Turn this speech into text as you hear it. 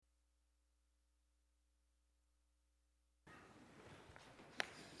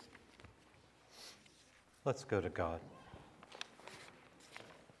Let's go to God.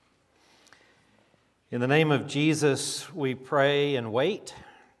 In the name of Jesus, we pray and wait,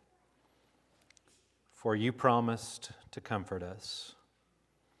 for you promised to comfort us,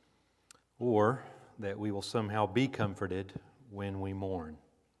 or that we will somehow be comforted when we mourn.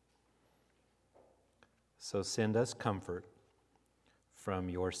 So send us comfort from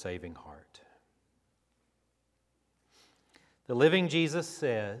your saving heart. The living Jesus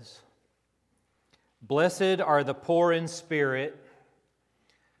says, "Blessed are the poor in spirit,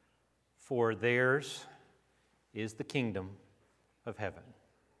 for theirs is the kingdom of heaven."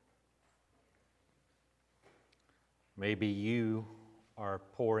 Maybe you are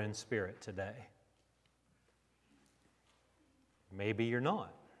poor in spirit today. Maybe you're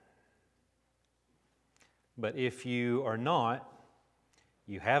not. But if you are not,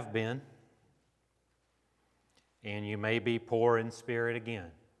 you have been, and you may be poor in spirit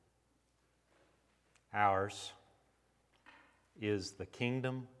again. Ours is the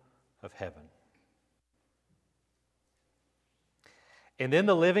kingdom of heaven. And then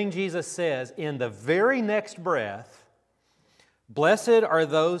the living Jesus says, in the very next breath, "Blessed are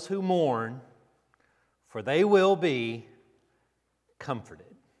those who mourn, for they will be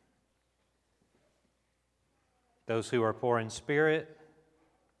comforted." Those who are poor in spirit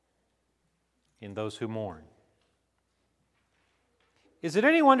and those who mourn. Is it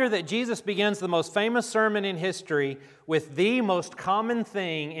any wonder that Jesus begins the most famous sermon in history with the most common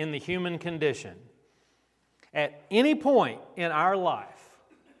thing in the human condition? At any point in our life,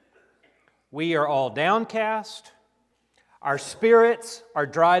 we are all downcast, our spirits are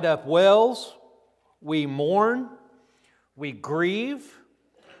dried up wells, we mourn, we grieve,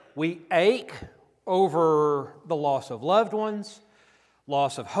 we ache over the loss of loved ones,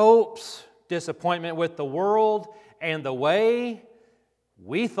 loss of hopes, disappointment with the world, and the way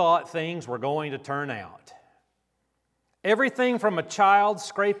we thought things were going to turn out. Everything from a child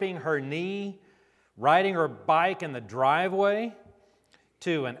scraping her knee, riding her bike in the driveway,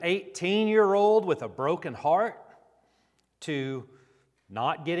 to an 18-year-old with a broken heart, to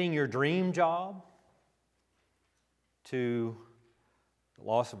not getting your dream job, to the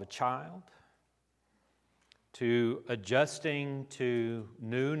loss of a child, to adjusting to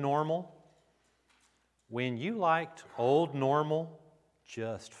new normal, when you liked old normal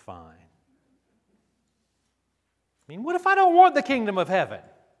just fine. I mean, what if I don't want the kingdom of heaven?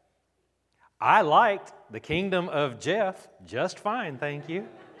 I liked the kingdom of Jeff just fine, thank you.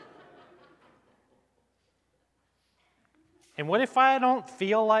 And what if I don't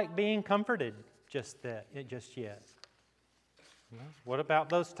feel like being comforted just yet? What about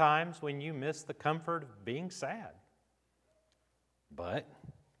those times when you miss the comfort of being sad? But,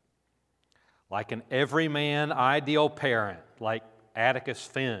 like an everyman ideal parent, like Atticus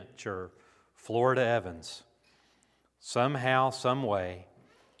Finch or Florida Evans, somehow, some way,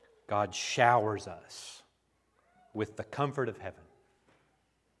 God showers us with the comfort of heaven.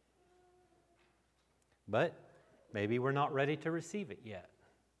 But maybe we're not ready to receive it yet.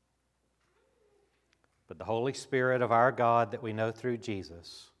 But the Holy Spirit of our God that we know through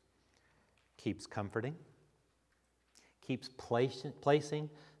Jesus keeps comforting, keeps placing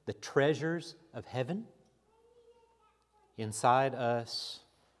the treasures of heaven inside us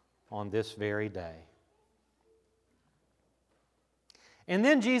on this very day. And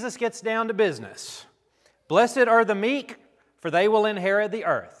then Jesus gets down to business. "Blessed are the meek, for they will inherit the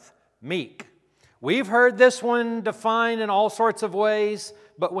earth." Meek. We've heard this one defined in all sorts of ways,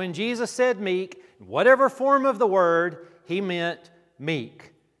 but when Jesus said meek, whatever form of the word, he meant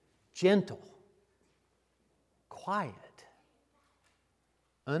meek, gentle, quiet,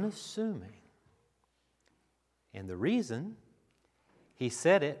 unassuming. And the reason he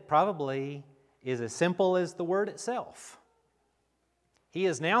said it probably is as simple as the word itself. He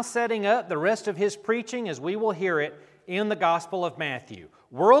is now setting up the rest of his preaching as we will hear it in the Gospel of Matthew.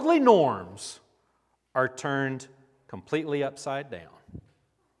 Worldly norms are turned completely upside down.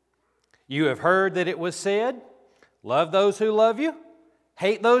 You have heard that it was said, "Love those who love you,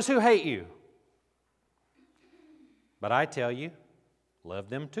 hate those who hate you." But I tell you, love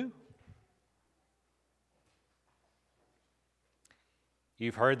them too.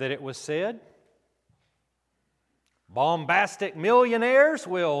 You've heard that it was said, "Bombastic millionaires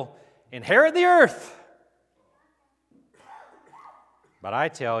will inherit the earth." But I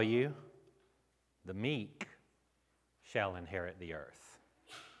tell you, the meek shall inherit the earth.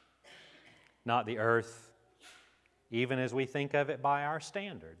 Not the earth even as we think of it by our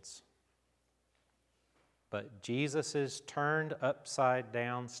standards, but Jesus' turned upside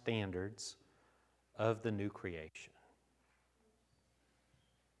down standards of the new creation.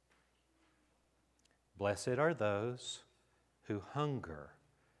 Blessed are those who hunger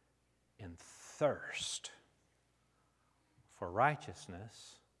and thirst for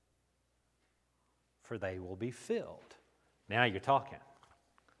righteousness, for they will be filled. Now you're talking.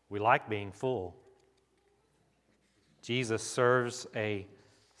 We like being full. Jesus serves a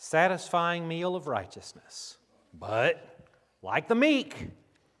satisfying meal of righteousness. But, like the meek,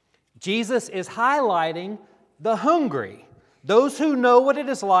 Jesus is highlighting the hungry, those who know what it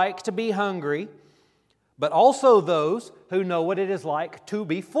is like to be hungry, but also those who know what it is like to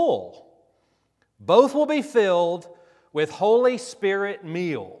be full. Both will be filled with Holy Spirit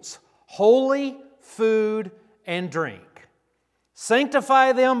meals, holy food and drink.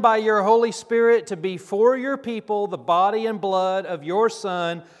 Sanctify them by your Holy Spirit to be for your people the body and blood of your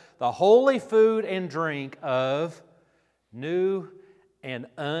Son, the holy food and drink of new and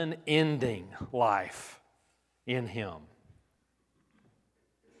unending life in Him.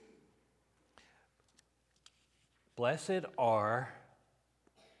 Blessed are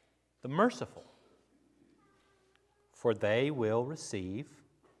the merciful, for they will receive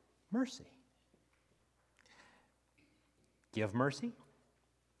mercy. Give mercy,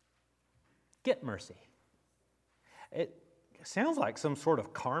 get mercy. It sounds like some sort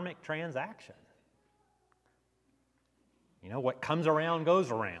of karmic transaction. You know, what comes around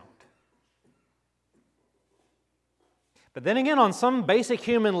goes around. But then again, on some basic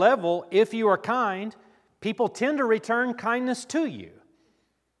human level, if you are kind, people tend to return kindness to you.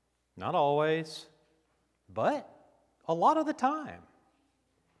 Not always, but a lot of the time.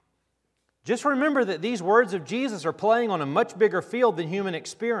 Just remember that these words of Jesus are playing on a much bigger field than human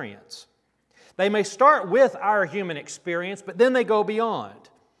experience. They may start with our human experience, but then they go beyond,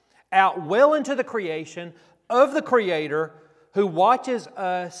 out well into the creation of the Creator who watches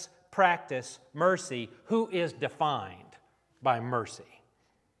us practice mercy, who is defined by mercy,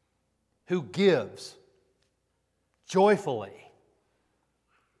 who gives joyfully,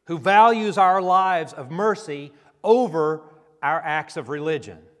 who values our lives of mercy over our acts of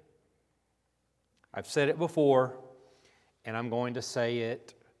religion. I've said it before, and I'm going to say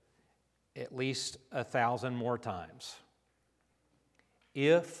it at least 1,000 more times.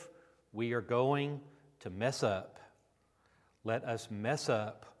 If we are going to mess up, let us mess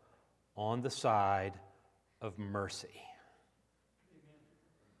up on the side of mercy.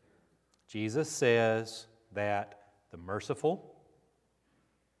 Jesus says that the merciful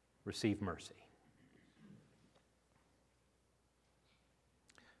receive mercy.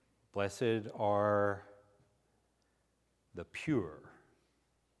 Blessed are the pure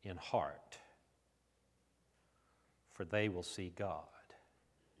in heart, for they will see God.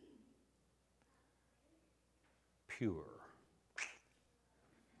 Pure.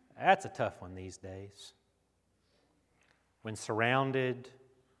 That's a tough one these days. When surrounded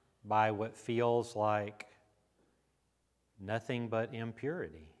by what feels like nothing but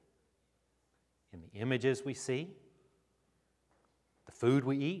impurity in the images we see, the food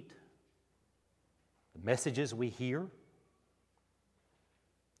we eat, the messages we hear.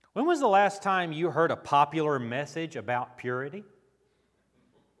 When was the last time you heard a popular message about purity?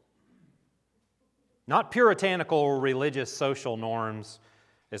 Not puritanical or religious social norms,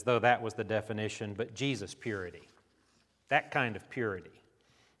 as though that was the definition, but Jesus purity. That kind of purity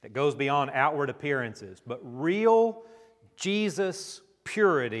that goes beyond outward appearances, but real Jesus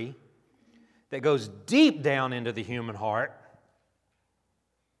purity that goes deep down into the human heart,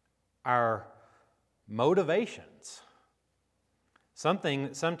 our motivations, something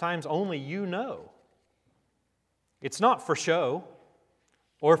that sometimes only you know. It's not for show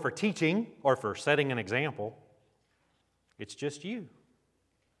or for teaching or for setting an example. It's just you,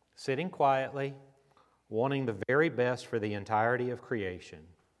 sitting quietly, wanting the very best for the entirety of creation,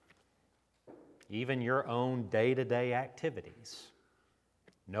 even your own day-to-day activities.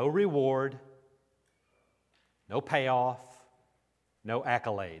 No reward, no payoff, no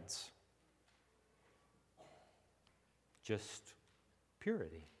accolades. Just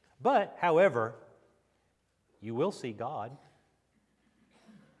purity. But, however, you will see God.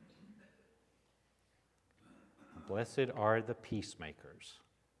 Blessed are the peacemakers,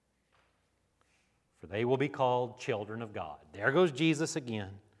 for they will be called children of God. There goes Jesus again,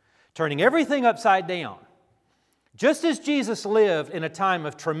 turning everything upside down. Just as Jesus lived in a time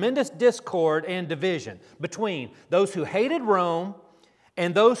of tremendous discord and division between those who hated Rome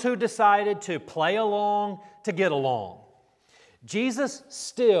and those who decided to play along to get along, Jesus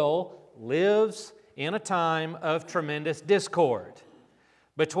still lives in a time of tremendous discord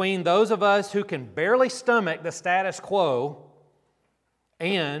between those of us who can barely stomach the status quo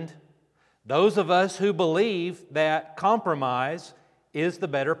and those of us who believe that compromise is the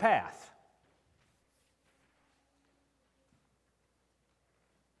better path.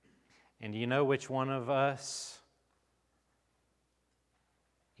 And do you know which one of us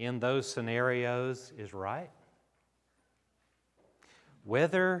in those scenarios is right?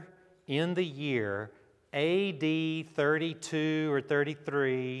 Whether in the year AD 32 or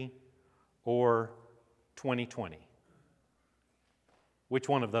 33 or 2020, which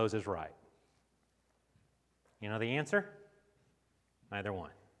one of those is right? You know the answer? Neither one.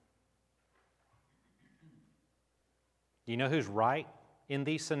 Do you know who's right in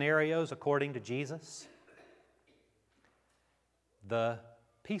these scenarios according to Jesus? The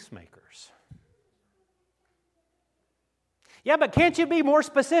peacemakers. Yeah, but can't you be more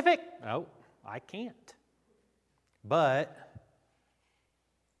specific? No, I can't. But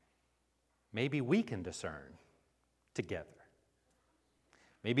maybe we can discern together.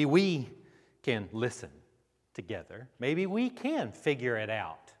 Maybe we can listen together. Maybe we can figure it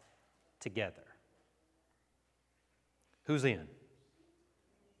out together. Who's in?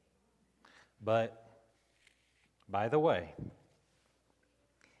 But, by the way,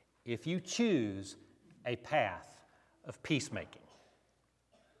 if you choose a path of peacemaking,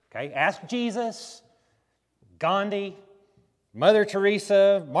 okay, ask Jesus, Gandhi, Mother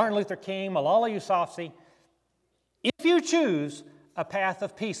Teresa, Martin Luther King, Malala Yousafzai. If you choose a path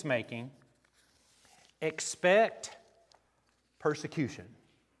of peacemaking, expect persecution.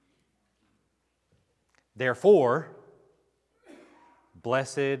 Therefore,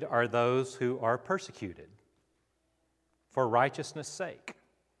 blessed are those who are persecuted for righteousness' sake,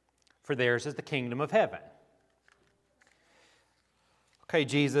 for theirs is the kingdom of heaven. Okay,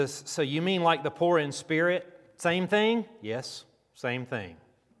 Jesus, so you mean like the poor in spirit? Same thing? Yes, same thing.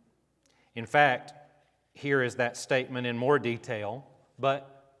 In fact, here is that statement in more detail,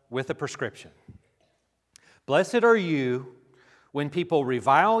 but with a prescription. Blessed are you when people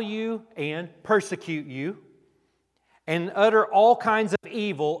revile you and persecute you and utter all kinds of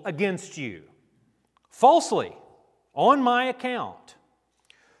evil against you, falsely, on my account.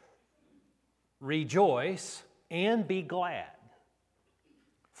 Rejoice and be glad,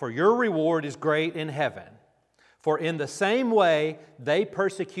 for your reward is great in heaven. For in the same way they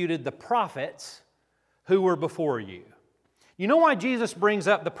persecuted the prophets who were before you. You know why Jesus brings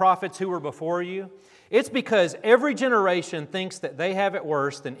up the prophets who were before you? It's because every generation thinks that they have it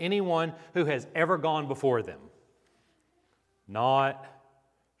worse than anyone who has ever gone before them. Not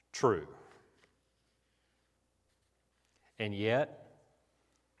true. And yet,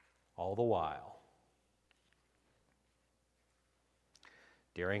 all the while,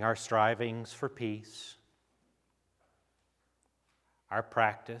 during our strivings for peace, our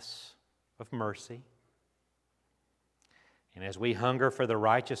practice of mercy, and as we hunger for the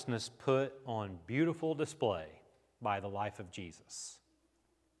righteousness put on beautiful display by the life of Jesus,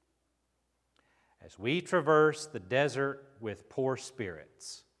 as we traverse the desert with poor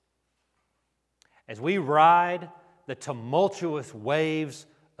spirits, as we ride the tumultuous waves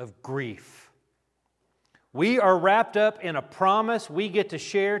of grief, we are wrapped up in a promise we get to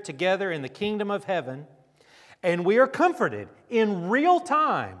share together in the kingdom of heaven, and we are comforted in real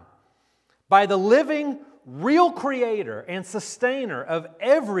time by the living, real creator and sustainer of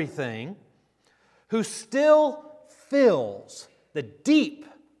everything, who still fills the deep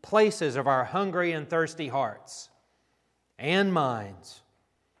places of our hungry and thirsty hearts and minds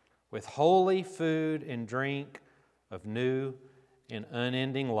with holy food and drink of new and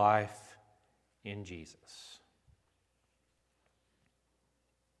unending life in Jesus.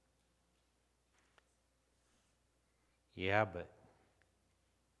 Yeah, but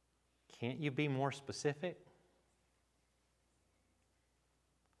can't you be more specific?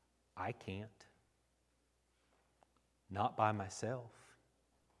 I can't. Not by myself.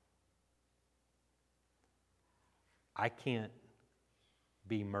 I can't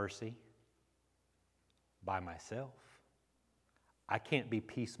be mercy by myself. I can't be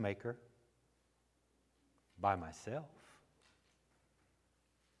peacemaker by myself.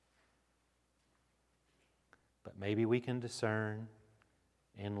 But maybe we can discern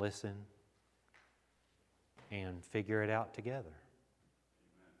and listen and figure it out together.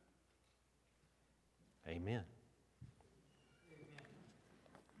 Amen.